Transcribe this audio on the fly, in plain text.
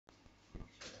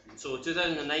So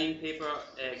 2009 paper,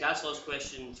 gas laws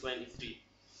question 23.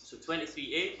 So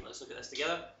 23A, let's look at this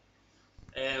together.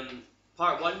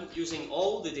 Part 1, using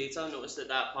all the data, notice that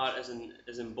that part is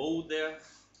in bold there.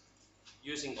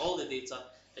 Using all the data,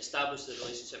 establish the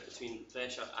relationship between the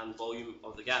pressure and volume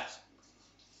of the gas.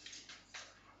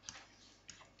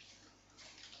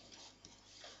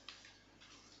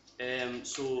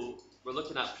 So we're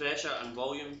looking at pressure and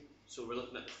volume. So we're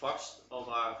looking at the first of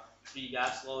our 3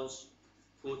 gas laws.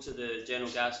 Go to the general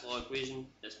gas law equation.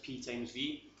 It's P times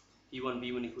V.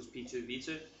 P1V1 equals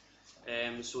P2V2.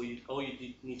 So all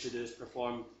you need to do is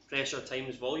perform pressure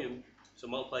times volume. So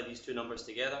multiply these two numbers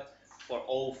together for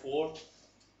all 4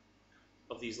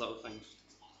 of these little things.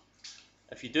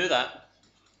 If you do that,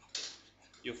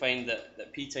 you'll find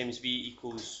that P times V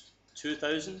equals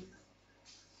 2000,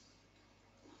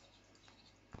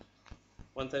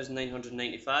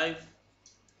 1995,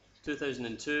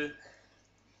 2002,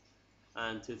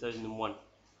 and 2001.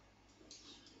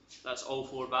 That's all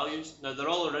 4 values. Now they're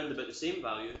all around about the same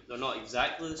value. They're not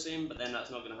exactly the same, but then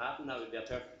that's not going to happen. That would be a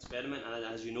perfect experiment, and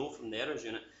as you know from the errors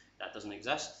unit, that doesn't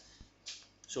exist.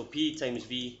 So P times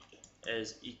V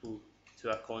is equal to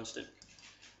a constant.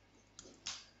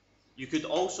 You could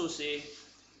also say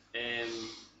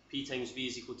P times V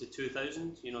is equal to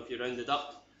 2000, you know, if you round it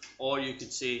up, or you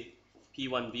could say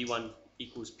P1V1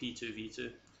 equals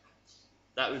P2V2.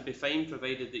 That would be fine,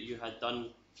 provided that you had done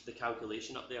the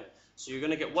calculation up there. So you're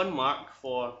going to get 1 mark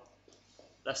for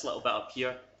this little bit up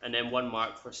here, and then 1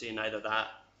 mark for saying either that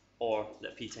or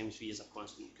that P times V is a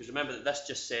constant. Because remember that this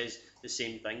just says the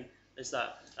same thing as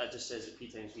that. That just says that P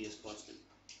times V is constant.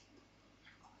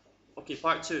 Okay,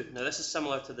 part 2. Now this is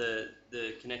similar to the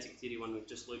kinetic theory one we've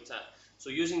just looked at. So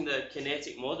using the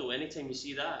kinetic model, anytime you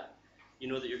see that, you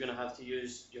know that you're going to have to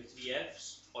use your 3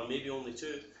 F's, or maybe only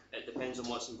 2. It depends on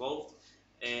what's involved.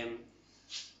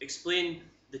 Explain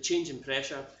the change in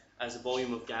pressure as the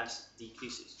volume of gas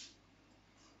decreases.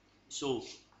 So,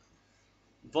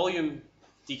 volume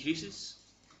decreases.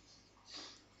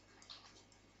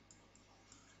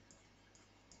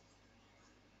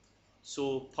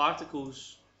 So,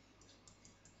 particles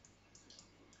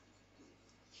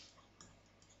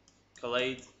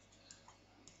collide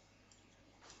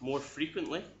more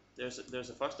frequently. There's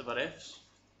the first of our F's.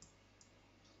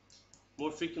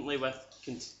 More frequently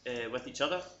with each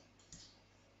other.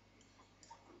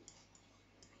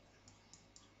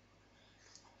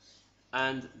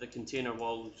 And the container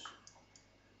walls.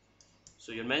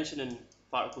 So you're mentioning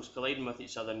particles colliding with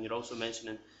each other, and you're also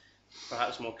mentioning,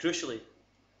 perhaps more crucially,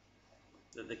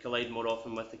 that they collide more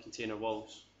often with the container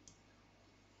walls.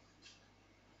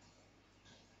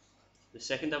 The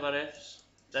second of our F's,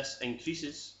 this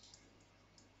increases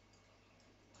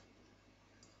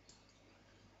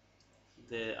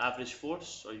the average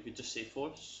force, or you could just say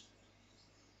force.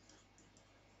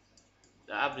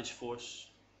 The average force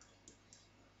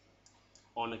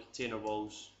on the container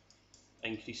walls,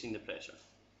 increasing the pressure.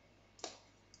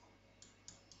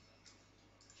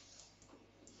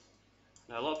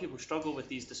 Now a lot of people struggle with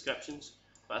these descriptions,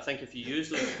 but I think if you use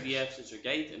those 3 F's as your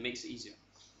guide, it makes it easier.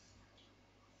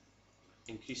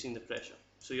 Increasing the pressure.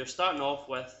 So you're starting off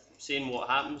with saying what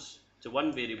happens to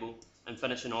one variable and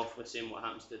finishing off with saying what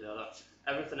happens to the other.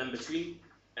 Everything in between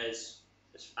is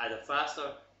either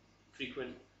faster,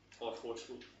 frequent, or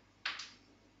forceful.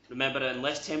 Remember,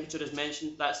 unless temperature is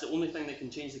mentioned, that's the only thing that can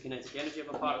change the kinetic energy of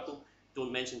a particle.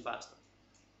 Don't mention faster.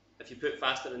 If you put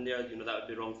faster in there, you know that would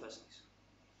be wrong physics.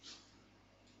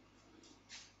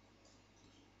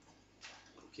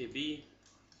 Okay, B,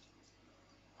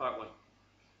 part 1.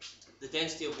 The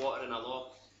density of water in a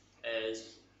lock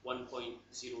is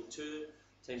 1.02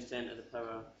 times 10 to the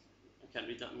power, I can't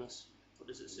read that in this, what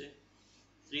does it say?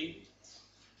 3.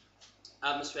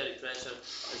 Atmospheric pressure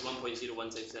is 1.01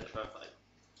 times 10 to the power 5.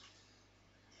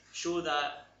 Show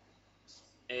that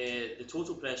the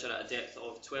total pressure at a depth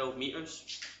of 12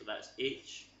 meters, so that's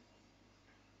H,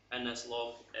 in this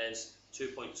lock is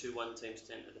 2.21 times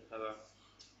 10 to the power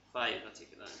 5, I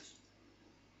take it that is.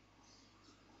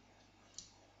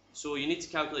 So you need to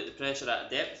calculate the pressure at a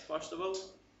depth first of all,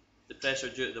 the pressure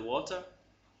due to the water,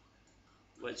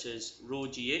 which is rho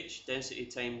GH, density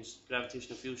times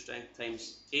gravitational field strength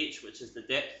times H, which is the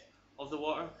depth of the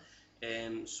water.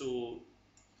 So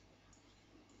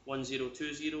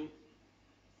 1020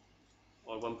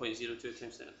 or 1.02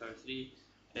 times 10 to the power 3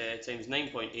 times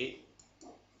 9.8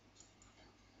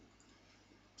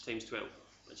 times 12,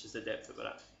 which is the depth that we're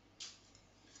at.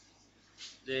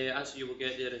 The answer you will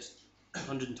get there is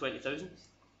 120,000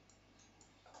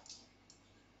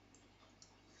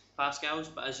 pascals,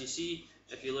 but as you see,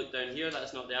 if you look down here,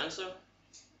 that's not the answer.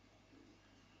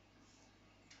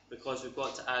 because we've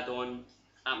got to add on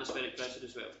atmospheric pressure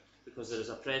as well, because there is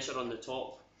a pressure on the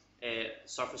top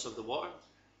surface of the water.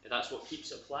 That's what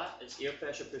keeps it flat. It's air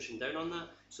pressure pushing down on that.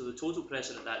 So the total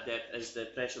pressure at that depth is the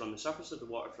pressure on the surface of the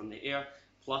water from the air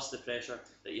plus the pressure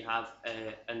that you have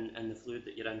in the fluid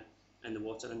that you're in the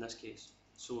water in this case.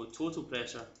 So total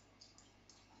pressure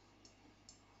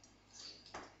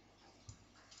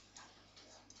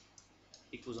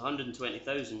equals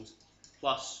 120,000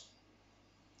 plus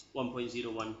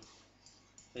 1.01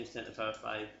 times 10 to the power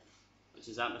 5, which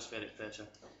is atmospheric pressure,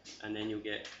 and then you'll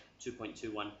get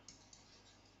 2.21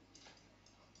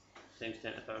 times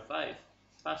 10 to the power 5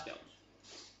 pascals.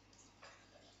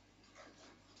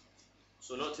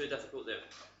 So not too difficult there.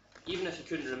 Even if you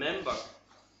couldn't remember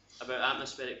about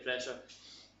atmospheric pressure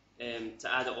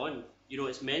to add it on, you know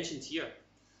it's mentioned here,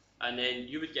 and then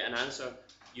you would get an answer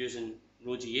using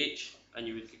rho GH, and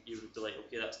you would be like,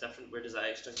 okay, that's different. Where does that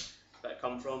extra bit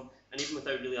come from? And even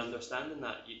without really understanding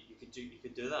that, you could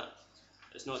do that.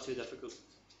 It's not too difficult.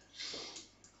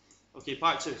 Okay,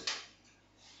 part 2.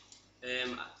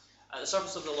 At the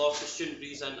surface of the loft, the student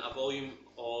breathes in a volume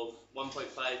of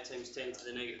 1.5 times 10 to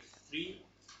the negative 3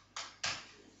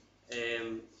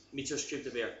 meters cubed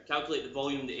of air. Calculate the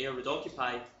volume the air would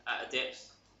occupy at a depth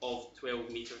of 12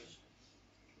 meters.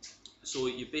 So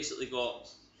you've basically got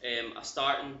a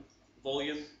starting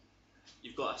volume,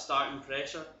 you've got a starting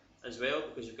pressure as well,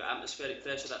 because you've got atmospheric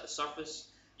pressure at the surface.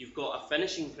 You've got a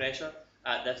finishing pressure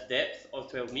at this depth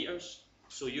of 12 meters.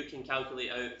 So you can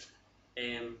calculate out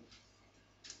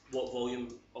what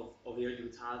volume of air you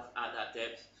would have at that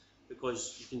depth,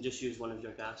 because you can just use one of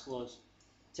your gas laws.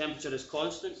 Temperature is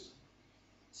constant, it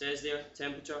says there,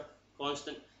 temperature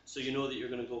constant, so you know that you're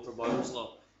going to go for Boyle's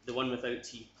law, the one without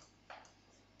T.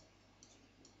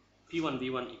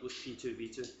 P1V1 equals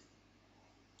P2V2.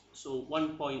 So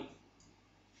 1.01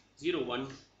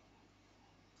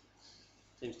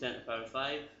 times 10 to the power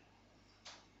 5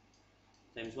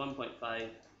 times 1.5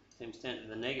 times 10 to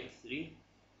the negative 3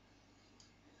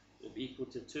 will be equal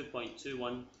to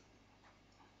 2.21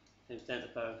 times 10 to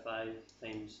the power 5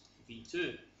 times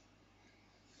V2.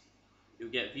 You'll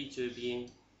get V2 being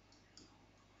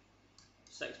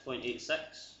 6.86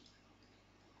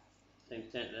 times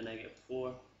 10 to the negative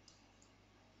 4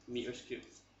 meters cubed.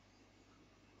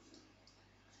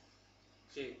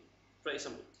 Okay, pretty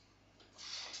simple.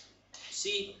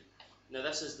 C, now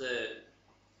this is the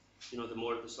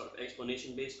more of the sort of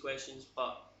explanation based questions,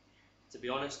 but to be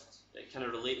honest, it kind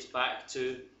of relates back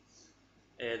to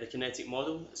the kinetic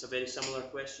model. It's a very similar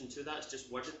question to that, it's just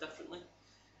worded differently.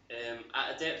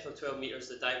 At a depth of 12 meters,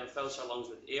 the diver fills her lungs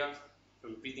with air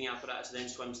from breathing apparatus, then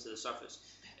swims to the surface.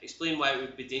 Explain why it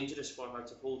would be dangerous for her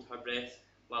to hold her breath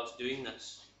whilst doing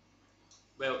this.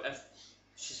 Well, if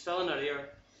she's filling her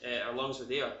lungs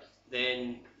with air,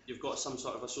 then you've got some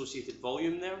sort of associated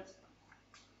volume there.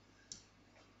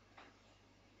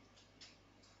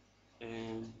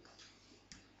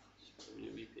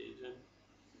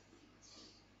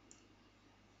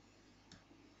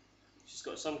 She's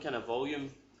got some kind of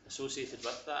volume associated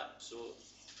with that. So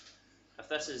if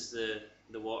this is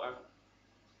the water,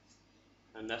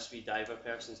 and this wee diver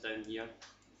person's down here,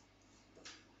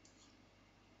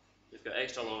 they've got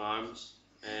extra long arms,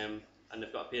 and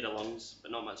they've got a pair of lungs,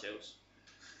 but not much else.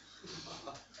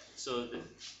 So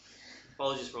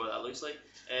apologies for what that looks like.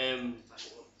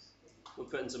 We'll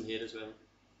put in some hair as well.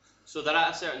 So they're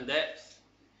at a certain depth,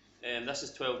 this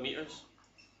is 12 meters,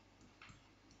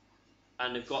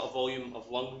 and they've got a volume of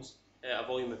lungs, a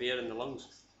volume of air in the lungs.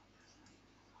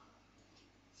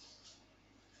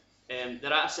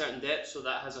 They're at a certain depth, so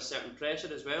that has a certain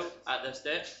pressure as well at this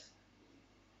depth.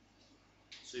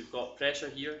 So you've got pressure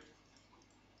here.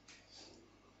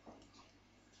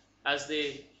 As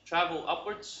they travel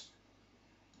upwards,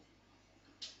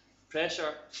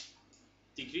 pressure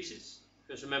decreases,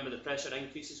 because remember the pressure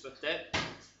increases with depth.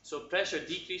 So pressure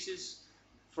decreases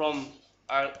from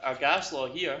our gas law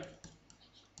here.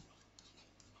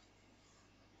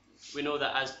 We know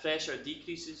that as pressure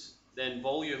decreases, then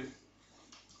volume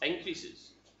increases.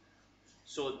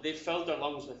 So they've filled their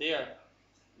lungs with air.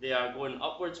 They are going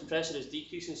upwards, pressure is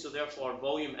decreasing, so therefore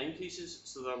volume increases,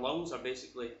 so their lungs are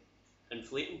basically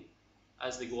inflating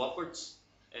as they go upwards.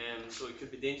 So it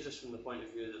could be dangerous from the point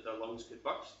of view that their lungs could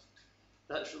burst.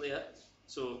 That's really it.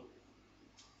 So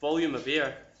volume of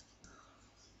air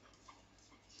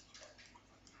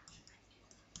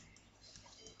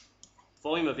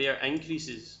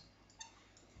increases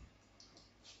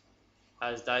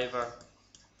as diver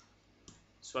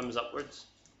swims upwards.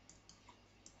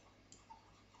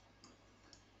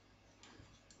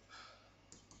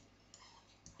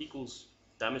 Equals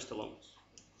damage to lungs.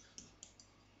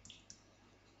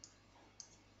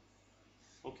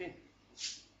 Okay,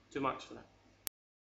 2 marks for that.